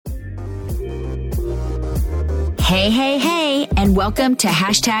Hey, and welcome to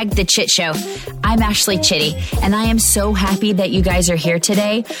Hashtag The Chit Show. I'm Ashley Chitty, and I am so happy that you guys are here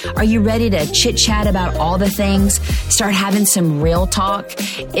today. Are you ready to chit chat about all the things? Start having some real talk?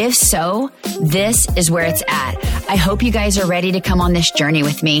 If so, this is where it's at. I hope you guys are ready to come on this journey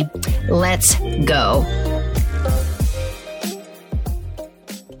with me. Let's go.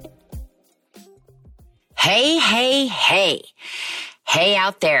 Hey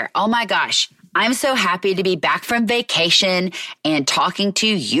out there. Oh my gosh. I'm so happy to be back from vacation and talking to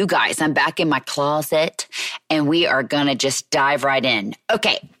you guys. I'm back in my closet and we are going to just dive right in.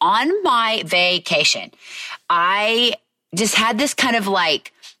 Okay, on my vacation, I just had this kind of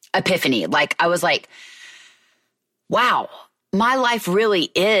like epiphany. Like I was like, wow, my life really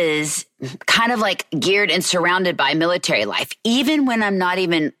is kind of like geared and surrounded by military life, even when I'm not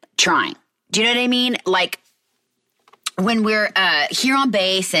even trying. Do you know what I mean? Like, when we're here on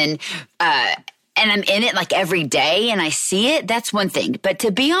base and I'm in it like every day and I see it, that's one thing. But to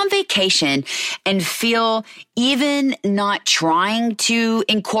be on vacation and feel even not trying to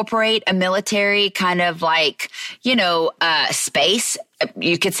incorporate a military kind of like, space,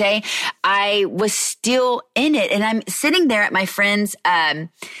 you could say, I was still in it. And I'm sitting there at my friend's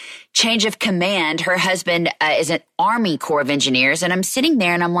change of command. Her husband is an Army Corps of Engineers. And I'm sitting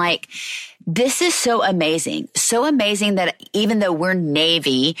there and I'm like, this is so amazing that even though we're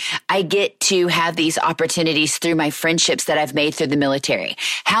Navy, I get to have these opportunities through my friendships that I've made through the military.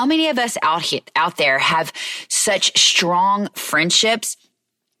 How many of us out there have such strong friendships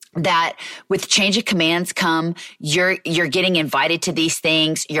that with change of commands come, you're getting invited to these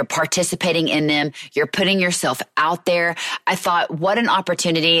things, you're participating in them, you're putting yourself out there. I thought, what an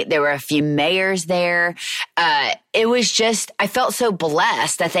opportunity. There were a few mayors there. It was just, I felt so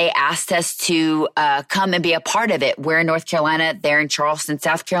blessed that they asked us to come and be a part of it. We're in North Carolina, they're in Charleston,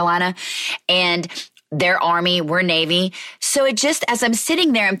 South Carolina, and they're Army, we're Navy. So it just, as I'm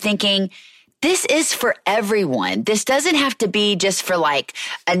sitting there, I'm thinking, this is for everyone. This doesn't have to be just for like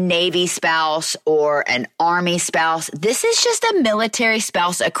a Navy spouse or an Army spouse. This is just a military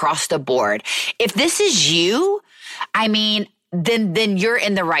spouse across the board. If this is you, I mean, then you're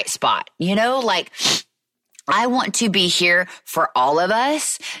in the right spot. Like I want to be here for all of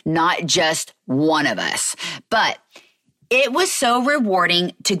us, not just one of us. But it was so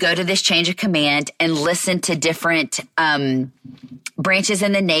rewarding to go to this change of command and listen to different branches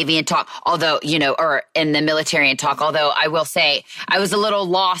in the Navy and talk, or in the military and talk. Although I will say I was a little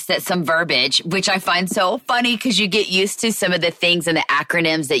lost at some verbiage, which I find so funny because you get used to some of the things and the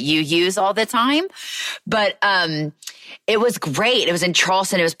acronyms that you use all the time. But it was great. It was in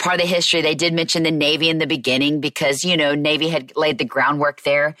Charleston. It was part of the history. They did mention the Navy in the beginning because, Navy had laid the groundwork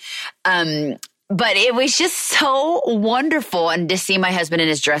there. But it was just so wonderful. And to see my husband in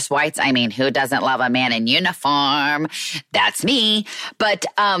his dress whites, I mean, who doesn't love a man in uniform? That's me. But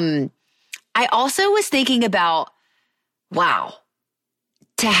I also was thinking about, wow,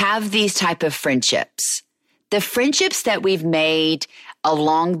 to have these type of friendships, the friendships that we've made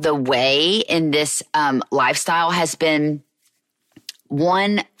along the way in this lifestyle has been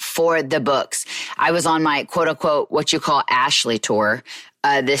one for the books. I was on my quote unquote, what you call Ashley tour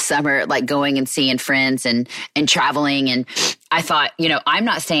this summer, like going and seeing friends and traveling. And I thought, I'm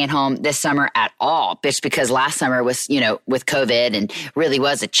not staying home this summer at all, just because last summer was, with COVID and really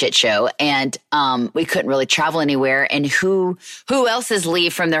was a chit show. And we couldn't really travel anywhere. And who else's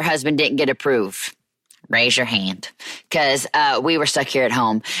leave from their husband didn't get approved? Raise your hand, because we were stuck here at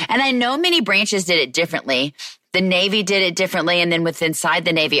home. And I know many branches did it differently. The Navy did it differently. And then inside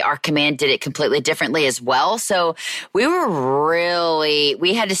the Navy, our command did it completely differently as well. So we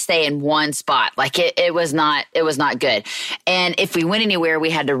had to stay in one spot. Like it was not good. And if we went anywhere, we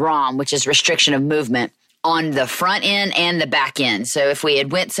had to ROM, which is restriction of movement, on the front end and the back end. So if we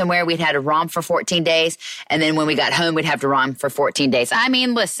had went somewhere, we'd had to ROM for 14 days. And then when we got home, we'd have to ROM for 14 days. I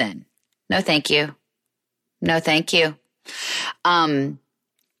mean, listen, no, thank you. No, thank you.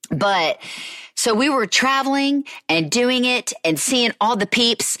 But so we were traveling and doing it and seeing all the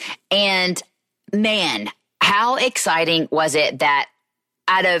peeps. And man, how exciting was it that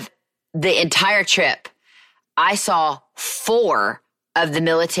out of the entire trip, I saw 4 of the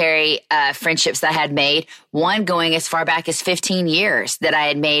military friendships that I had made, one going as far back as 15 years that I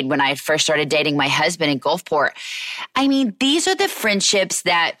had made when I first started dating my husband in Gulfport. I mean, these are the friendships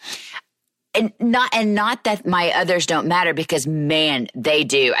that And not that my others don't matter, because man, they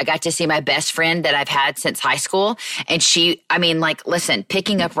do. I got to see my best friend that I've had since high school. And listen,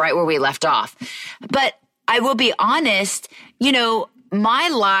 picking up right where we left off. But I will be honest, my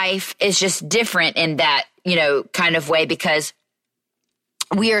life is just different in that, kind of way, because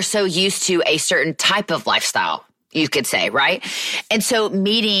we are so used to a certain type of lifestyle. you could say, right? And so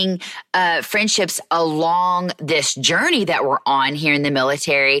meeting friendships along this journey that we're on here in the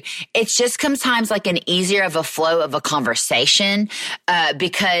military, it's just sometimes like an easier of a flow of a conversation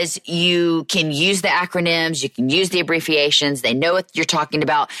because you can use the acronyms, you can use the abbreviations. They know what you're talking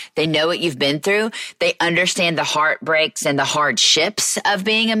about. They know what you've been through. They understand the heartbreaks and the hardships of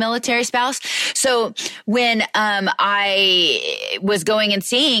being a military spouse. So when I was going and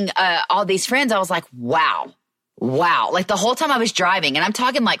seeing all these friends, I was like, wow. Like the whole time I was driving, and I'm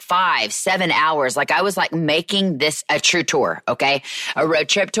talking like 5-7 hours, like I was like making this a true tour, okay? A road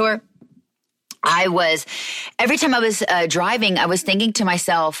trip tour. Every time I was driving, I was thinking to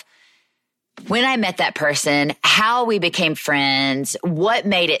myself, when I met that person, how we became friends, what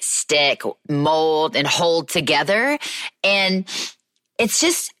made it stick, mold, and hold together. And it's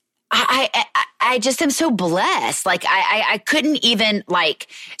just, I just am so blessed. Like I couldn't even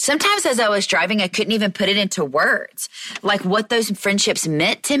sometimes as I was driving, I couldn't even put it into words, like what those friendships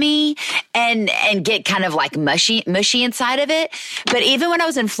meant to me and get kind of like mushy inside of it. But even when I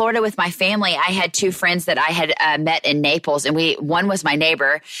was in Florida with my family, I had 2 friends that I had met in Naples, and one was my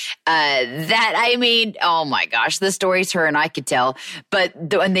neighbor, oh my gosh, the stories her and I could tell. But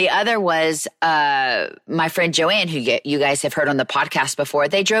the other was, my friend Joanne, who you guys have heard on the podcast before.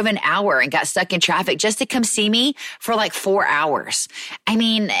 They drove an hour and got stuck in traffic just to come see me for like 4 hours.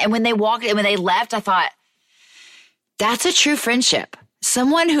 And when they left, I thought, that's a true friendship.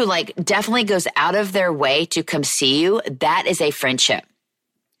 Someone who definitely goes out of their way to come see you, that is a friendship.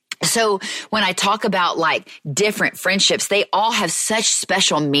 So when I talk about different friendships, they all have such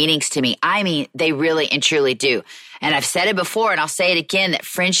special meanings to me. They really and truly do. And I've said it before and I'll say it again, that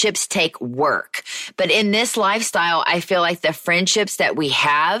friendships take work. But in this lifestyle, I feel like the friendships that we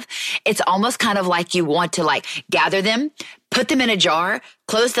have, it's almost kind of like you want to gather them, put them in a jar,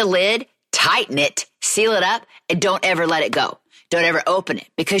 close the lid, tighten it, seal it up, and don't ever let it go. Don't ever open it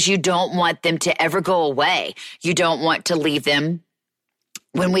because you don't want them to ever go away. You don't want to leave them.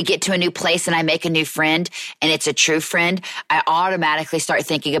 When we get to a new place and I make a new friend and it's a true friend, I automatically start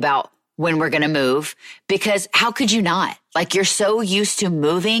thinking about when we're going to move, because how could you not? You're so used to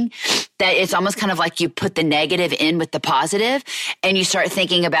moving that it's almost kind of like you put the negative in with the positive and you start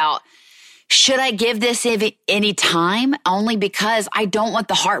thinking about, should I give this any time? Only because I don't want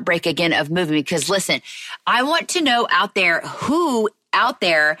the heartbreak again of moving. Because listen, I want to know who out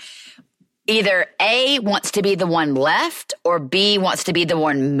there either A, wants to be the one left, or B, wants to be the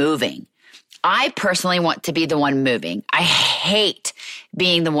one moving. I personally want to be the one moving. I hate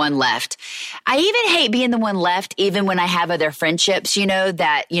being the one left. I even hate being the one left even when I have other friendships,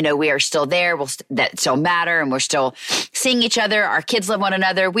 that, we are still there, that still matter, and we're still seeing each other. Our kids love one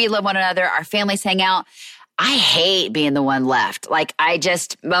another. We love one another. Our families hang out. I hate being the one left.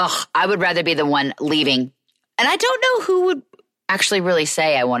 I would rather be the one leaving. And I don't know who would actually really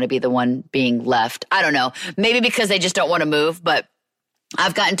say I want to be the one being left. I don't know. Maybe because they just don't want to move, but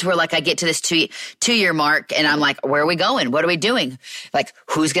I've gotten to where I get to this 2-year mark and I'm like, where are we going? What are we doing?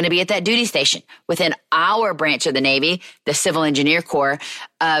 Who's going to be at that duty station? Within our branch of the Navy, the Civil Engineer Corps,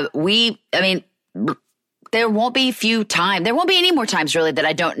 there won't be any more times really that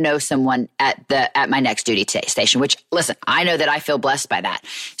I don't know someone at my next duty station, which listen, I know that I feel blessed by that.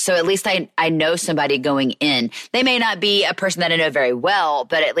 So at least I know somebody going in. They may not be a person that I know very well,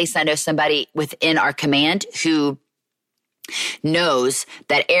 but at least I know somebody within our command who knows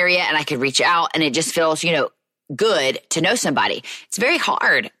that area and I could reach out, and it just feels, good to know somebody. It's very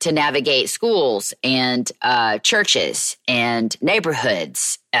hard to navigate schools and churches and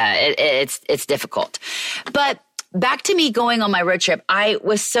neighborhoods. It's difficult. But back to me going on my road trip, I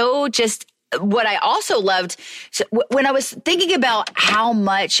was what I also loved, when I was thinking about how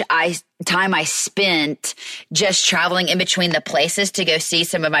much time I spent just traveling in between the places to go see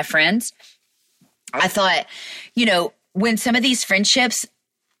some of my friends, I thought, when some of these friendships,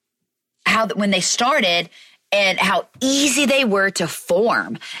 when they started and how easy they were to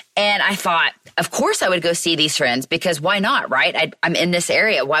form. And I thought, of course I would go see these friends, because why not, right? I'm in this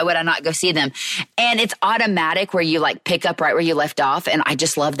area. Why would I not go see them? And it's automatic where you pick up right where you left off. And I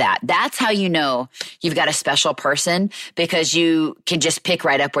just love that. That's how you know you've got a special person, because you can just pick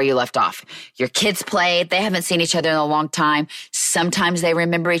right up where you left off. Your kids played. They haven't seen each other in a long time. Sometimes they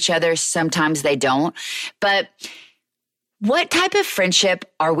remember each other. Sometimes they don't. But what type of friendship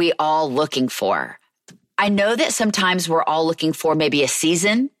are we all looking for? I know that sometimes we're all looking for maybe a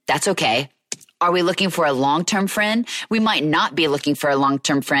season. That's okay. Are we looking for a long-term friend? We might not be looking for a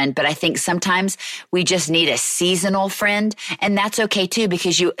long-term friend, but I think sometimes we just need a seasonal friend, and that's okay too,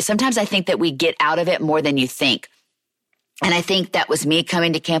 because sometimes I think that we get out of it more than you think. And I think that was me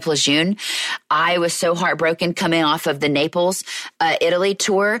coming to Camp Lejeune. I was so heartbroken coming off of the Naples, Italy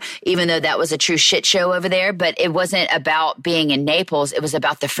tour, even though that was a true shit show over there. But it wasn't about being in Naples. It was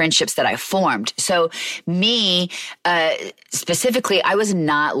about the friendships that I formed. So me, specifically, I was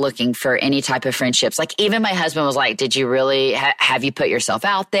not looking for any type of friendships. Like even my husband was like, did you really, have you put yourself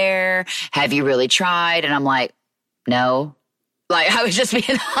out there? Have you really tried? And I'm like, no. Like I was just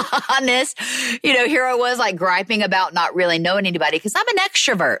being honest, here I was like griping about not really knowing anybody because I'm an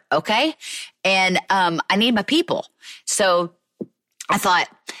extrovert. Okay. And, I need my people. So I thought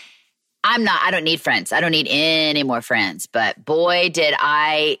I don't need friends. I don't need any more friends, but boy, did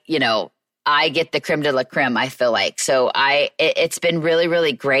I get the creme de la creme, I feel like. So it's been really,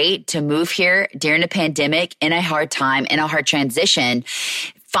 really great to move here during a pandemic in a hard time, in a hard transition,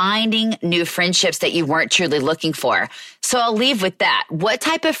 finding new friendships that you weren't truly looking for. So I'll leave with that. What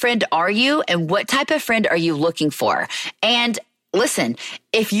type of friend are you and what type of friend are you looking for? And listen,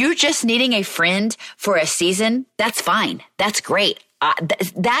 if you're just needing a friend for a season, that's fine. That's great.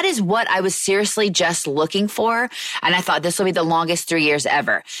 That is what I was seriously just looking for. And I thought this will be the longest 3 years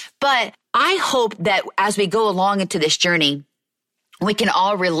ever. But I hope that as we go along into this journey, we can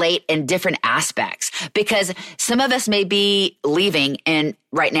all relate in different aspects because some of us may be leaving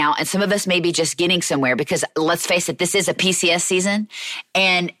right now and some of us may be just getting somewhere because let's face it, this is a PCS season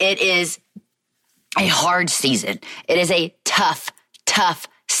and it is a hard season. It is a tough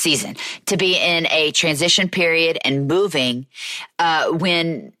season to be in a transition period and moving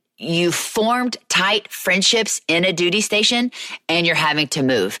when you formed tight friendships in a duty station and you're having to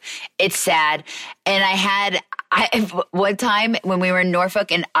move. It's sad. And one time when we were in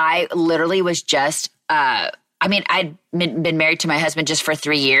Norfolk and I literally was just, I'd been married to my husband just for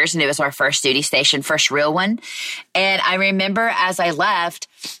 3 years and it was our first duty station, first real one. And I remember as I left,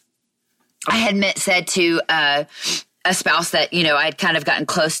 I had said to, a spouse that, I'd kind of gotten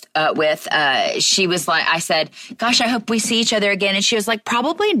close with, she was like, I said, gosh, I hope we see each other again. And she was like,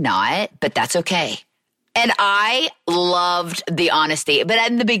 probably not, but that's okay. And I loved the honesty. But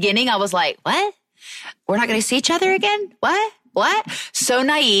in the beginning, I was like, what? We're not going to see each other again? What? So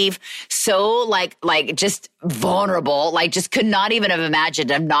naive, so like just vulnerable, like just could not even have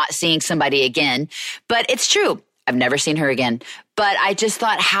imagined I'm not seeing somebody again. But it's true. I've never seen her again. But I just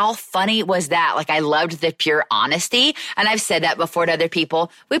thought, how funny was that? Like I loved the pure honesty. And I've said that before to other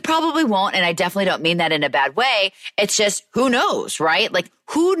people. We probably won't. And I definitely don't mean that in a bad way. It's just, who knows, right? Like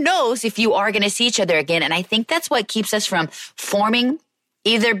who knows if you are going to see each other again? And I think that's what keeps us from forming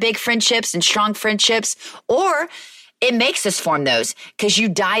either big friendships and strong friendships, or it makes us form those because you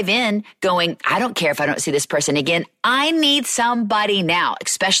dive in going, I don't care if I don't see this person again. I need somebody now,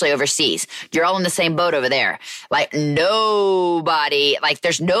 especially overseas. You're all in the same boat over there. Like nobody, like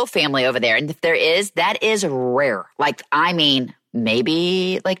there's no family over there. And if there is, that is rare. Like,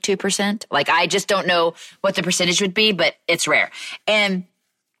 maybe like 2%. Like, I just don't know what the percentage would be, but it's rare. And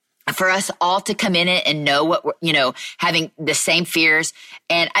for us all to come in it and know what we're, having the same fears.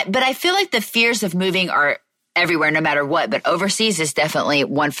 But I feel like the fears of moving are everywhere, no matter what, but overseas is definitely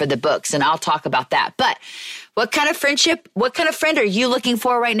one for the books. And I'll talk about that. But what kind of friend are you looking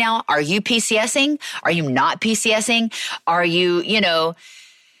for right now? Are you PCSing? Are you not PCSing? Are you,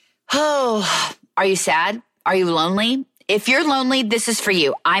 are you sad? Are you lonely? If you're lonely, this is for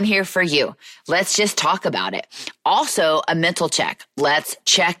you. I'm here for you. Let's just talk about it. Also, a mental check. Let's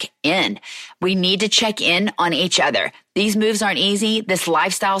check in. We need to check in on each other. These moves aren't easy. This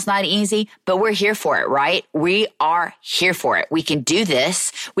lifestyle's not easy, but we're here for it, right? We are here for it. We can do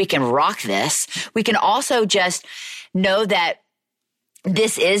this. We can rock this. We can also just know that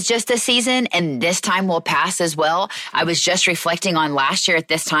this is just a season and this time will pass as well. I was just reflecting on last year at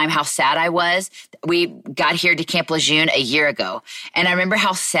this time, how sad I was. We got here to Camp Lejeune a year ago. And I remember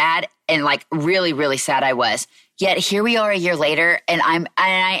how sad and like really, really sad I was. Yet here we are a year later and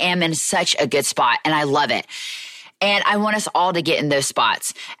I am in such a good spot and I love it. And I want us all to get in those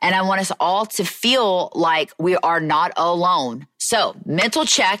spots. And I want us all to feel like we are not alone. So mental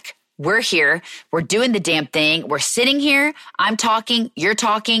check. We're here. We're doing the damn thing. We're sitting here. I'm talking. You're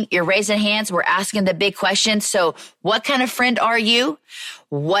raising hands. We're asking the big questions. So what kind of friend are you?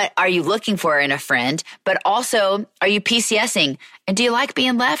 What are you looking for in a friend? But also, are you PCSing? And do you like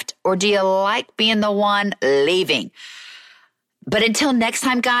being left or do you like being the one leaving? But until next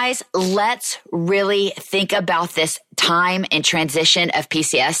time, guys, let's really think about this time and transition of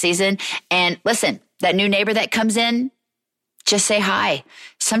PCS season. And listen, that new neighbor that comes in, just say hi.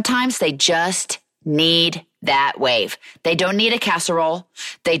 Sometimes they just need that wave. They don't need a casserole.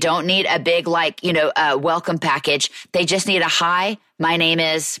 They don't need a big, welcome package. They just need a hi. My name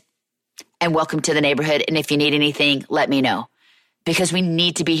is, and welcome to the neighborhood. And if you need anything, let me know, because we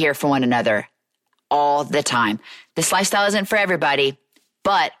need to be here for one another all the time. This lifestyle isn't for everybody,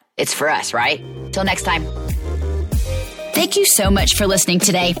 but it's for us, right? Till next time. Thank you so much for listening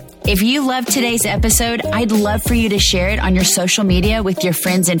today. If you loved today's episode, I'd love for you to share it on your social media with your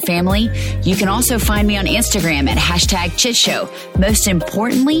friends and family. You can also find me on Instagram at #ChitShow. Most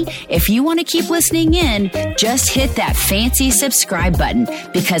importantly, if you want to keep listening in, just hit that fancy subscribe button,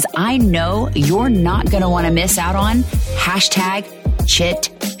 because I know you're not going to want to miss out on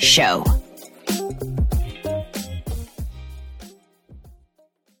 #ChitShow.